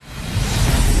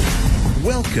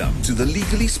Welcome to the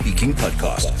Legally Speaking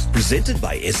podcast, presented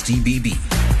by STBB.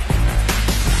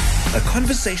 A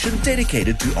conversation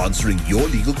dedicated to answering your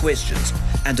legal questions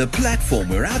and a platform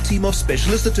where our team of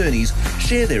specialist attorneys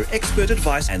share their expert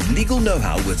advice and legal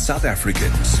know-how with South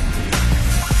Africans.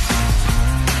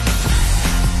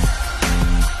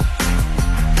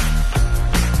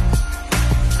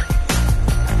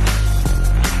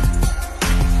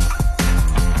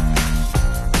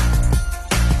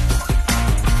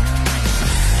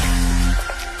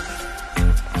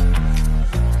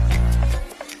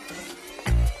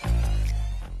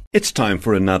 It's time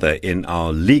for another in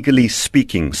our Legally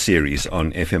Speaking series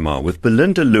on FMR with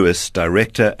Belinda Lewis,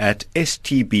 Director at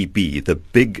STBB, the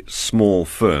big small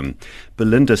firm.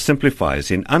 Belinda simplifies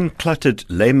in uncluttered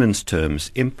layman's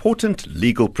terms important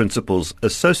legal principles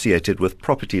associated with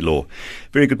property law.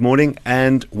 Very good morning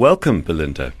and welcome,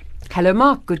 Belinda. Hello,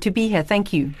 Mark. Good to be here.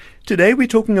 Thank you. Today we're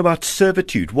talking about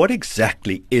servitude. What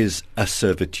exactly is a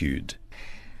servitude?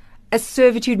 A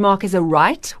servitude, Mark, is a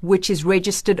right which is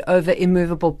registered over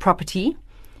immovable property,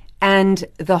 and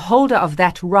the holder of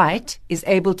that right is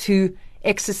able to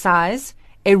exercise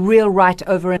a real right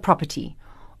over a property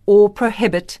or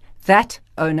prohibit that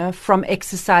owner from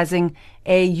exercising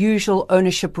a usual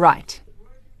ownership right.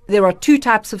 There are two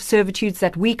types of servitudes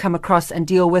that we come across and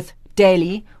deal with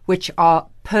daily, which are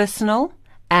personal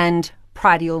and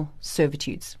predial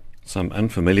servitudes. So I'm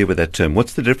unfamiliar with that term.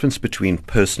 What's the difference between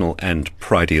personal and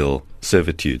predial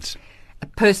servitudes? A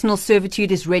personal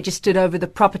servitude is registered over the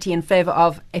property in favour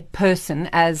of a person,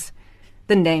 as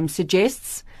the name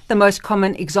suggests. The most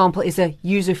common example is a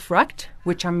usufruct,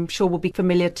 which I'm sure will be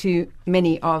familiar to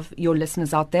many of your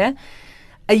listeners out there.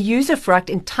 A usufruct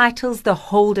entitles the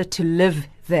holder to live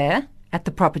there at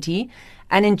the property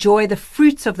and enjoy the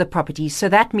fruits of the property. So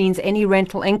that means any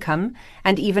rental income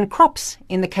and even crops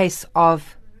in the case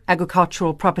of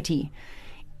agricultural property.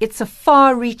 It's a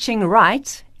far-reaching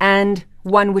right and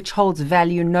one which holds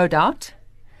value, no doubt.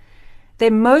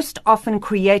 They're most often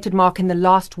created, Mark, in the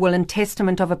last will and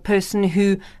testament of a person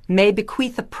who may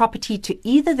bequeath a property to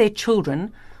either their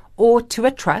children or to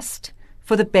a trust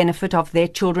for the benefit of their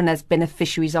children as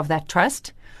beneficiaries of that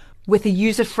trust, with a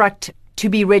usufruct to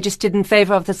be registered in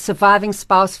favour of the surviving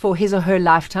spouse for his or her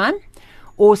lifetime,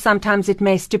 or sometimes it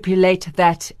may stipulate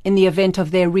that in the event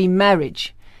of their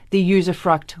remarriage, the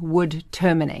usufruct would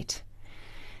terminate.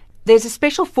 There's a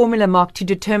special formula, Mark, to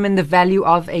determine the value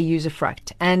of a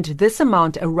usufruct, and this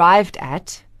amount arrived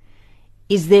at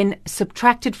is then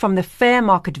subtracted from the fair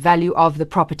market value of the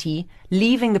property,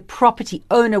 leaving the property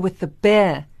owner with the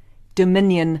bare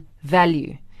dominion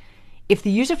value. If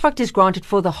the usufruct is granted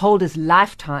for the holder's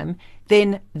lifetime,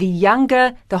 then the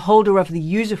younger the holder of the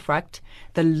usufruct,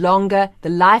 the longer the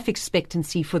life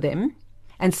expectancy for them,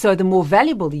 and so the more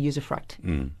valuable the usufruct.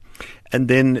 And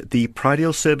then the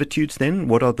predial servitudes then,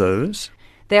 what are those?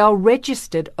 They are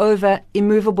registered over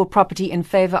immovable property in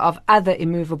favour of other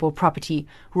immovable property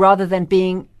rather than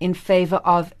being in favour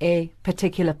of a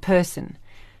particular person.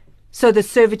 So the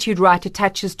servitude right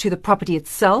attaches to the property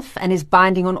itself and is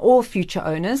binding on all future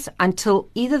owners until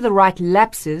either the right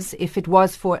lapses if it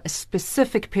was for a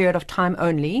specific period of time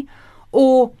only,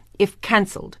 or if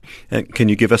cancelled. Can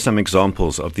you give us some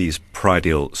examples of these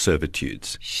predial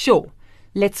servitudes? Sure.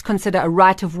 Let's consider a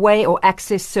right-of-way or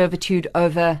access servitude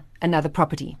over another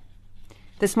property.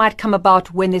 This might come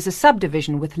about when there's a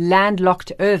subdivision with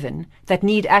landlocked urban that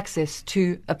need access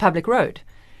to a public road,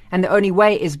 and the only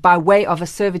way is by way of a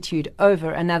servitude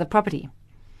over another property.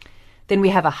 Then we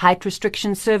have a height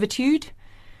restriction servitude,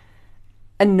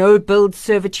 a no-build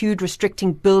servitude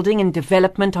restricting building and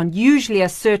development on usually a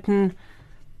certain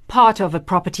part of a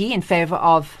property in favour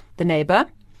of the neighbour,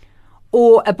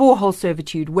 or a borehole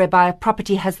servitude whereby a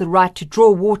property has the right to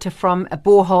draw water from a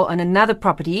borehole on another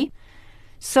property.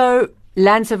 So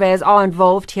land surveyors are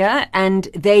involved here and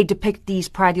they depict these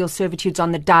predial servitudes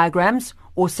on the diagrams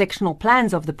or sectional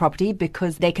plans of the property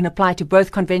because they can apply to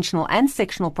both conventional and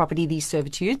sectional property, these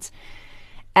servitudes.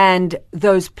 And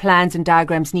those plans and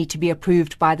diagrams need to be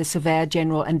approved by the Surveyor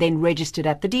General and then registered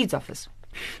at the Deeds Office.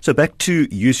 So back to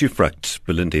usufruct,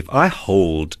 Belinda. If I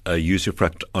hold a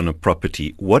usufruct on a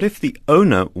property, what if the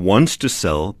owner wants to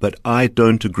sell but I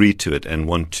don't agree to it and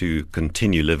want to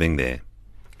continue living there?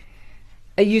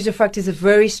 A usufruct is a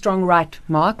very strong right,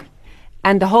 Mark,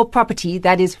 and the whole property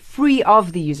that is free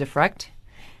of the usufruct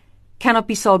cannot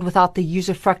be sold without the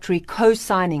usufructuary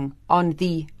co-signing on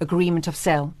the agreement of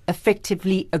sale,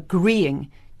 effectively agreeing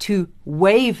to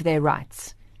waive their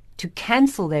rights, to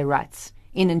cancel their rights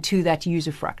in and to that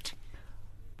usufruct.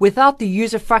 Without the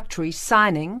usufructuary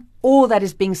signing, all that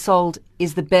is being sold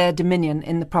is the bare dominion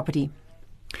in the property.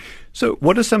 So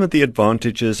what are some of the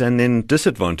advantages and then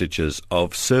disadvantages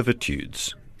of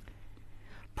servitudes?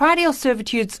 Priority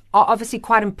servitudes are obviously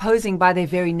quite imposing by their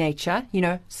very nature. You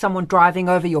know, someone driving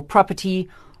over your property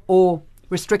or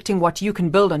restricting what you can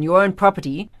build on your own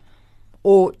property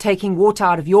or taking water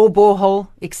out of your borehole,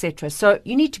 etc. So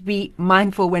you need to be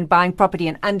mindful when buying property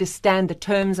and understand the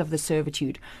terms of the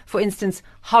servitude. For instance,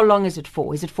 how long is it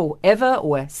for? Is it forever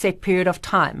or a set period of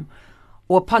time?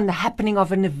 Or upon the happening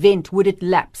of an event, would it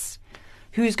lapse?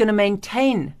 Who's going to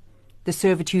maintain the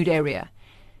servitude area?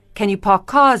 Can you park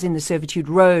cars in the servitude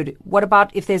road? What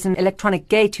about if there's an electronic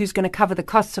gate? Who's going to cover the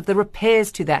costs of the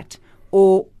repairs to that?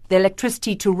 Or the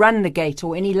electricity to run the gate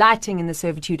or any lighting in the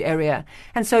servitude area?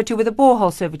 And so too with the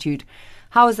borehole servitude.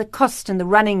 How is the cost and the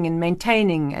running and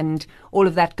maintaining and all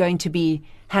of that going to be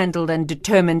handled and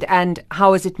determined, and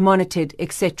how is it monitored,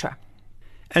 etc.?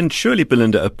 And surely,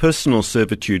 Belinda, a personal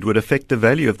servitude would affect the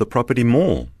value of the property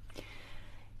more.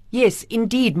 Yes,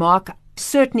 indeed, Mark.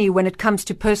 Certainly when it comes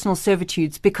to personal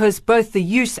servitudes, because both the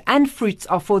use and fruits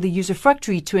are for the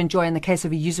usufructuary to enjoy in the case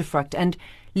of a usufruct, and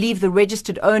leave the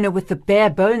registered owner with the bare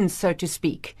bones, so to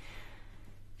speak.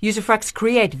 Usufructs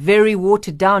create very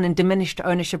watered down and diminished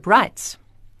ownership rights.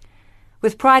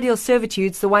 With priority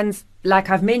servitudes, the ones, like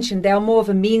I've mentioned, they are more of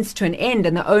a means to an end,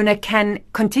 and the owner can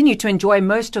continue to enjoy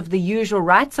most of the usual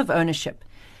rights of ownership,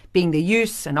 being the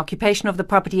use and occupation of the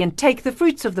property, and take the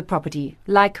fruits of the property,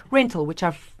 like rental, which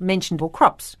I've mentioned, or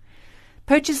crops.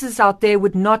 Purchasers out there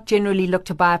would not generally look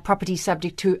to buy a property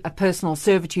subject to a personal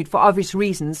servitude for obvious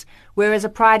reasons, whereas a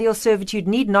priority servitude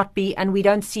need not be, and we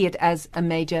don't see it as a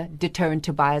major deterrent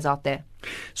to buyers out there.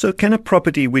 So can a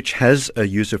property which has a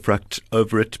usufruct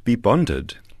over it be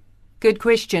bonded? Good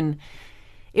question.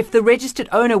 If the registered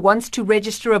owner wants to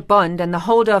register a bond and the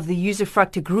holder of the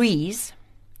usufruct agrees,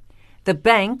 the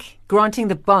bank granting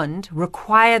the bond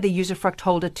require the usufruct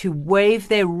holder to waive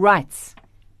their rights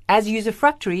as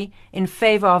usufructuary in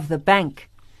favour of the bank.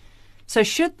 So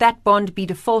should that bond be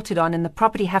defaulted on and the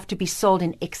property have to be sold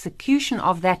in execution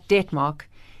of that debt, Mark,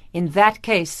 in that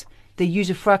case, the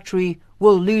usufructuary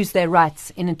will lose their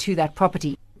rights into that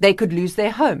property. They could lose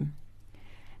their home.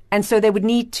 And so they would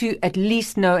need to at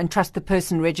least know and trust the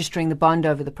person registering the bond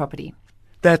over the property.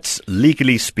 That's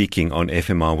Legally Speaking on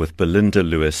FMR with Belinda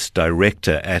Lewis,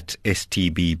 Director at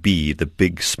STBB, the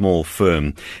big small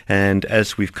firm. And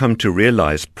as we've come to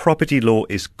realize, property law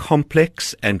is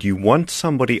complex and you want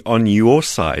somebody on your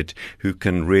side who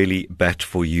can really bat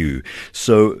for you.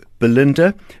 So,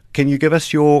 Belinda, can you give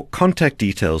us your contact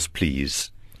details,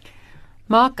 please?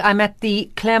 Mark, I'm at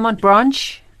the Claremont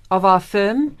branch of our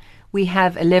firm. We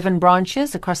have 11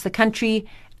 branches across the country,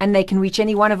 and they can reach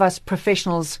any one of us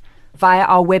professionals via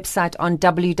our website on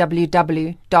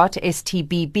www.stbb.co.za.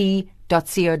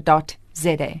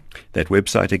 That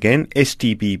website again,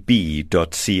 stbb.co.za.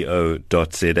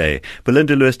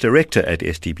 Belinda Lewis, Director at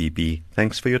STBB,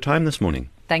 thanks for your time this morning.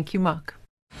 Thank you, Mark.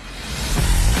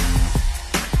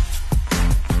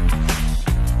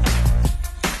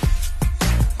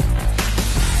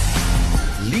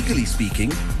 Legally speaking,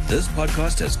 this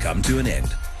podcast has come to an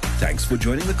end. Thanks for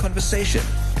joining the conversation.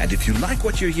 And if you like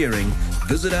what you're hearing,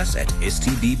 visit us at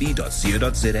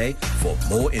stbb.co.za for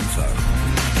more info.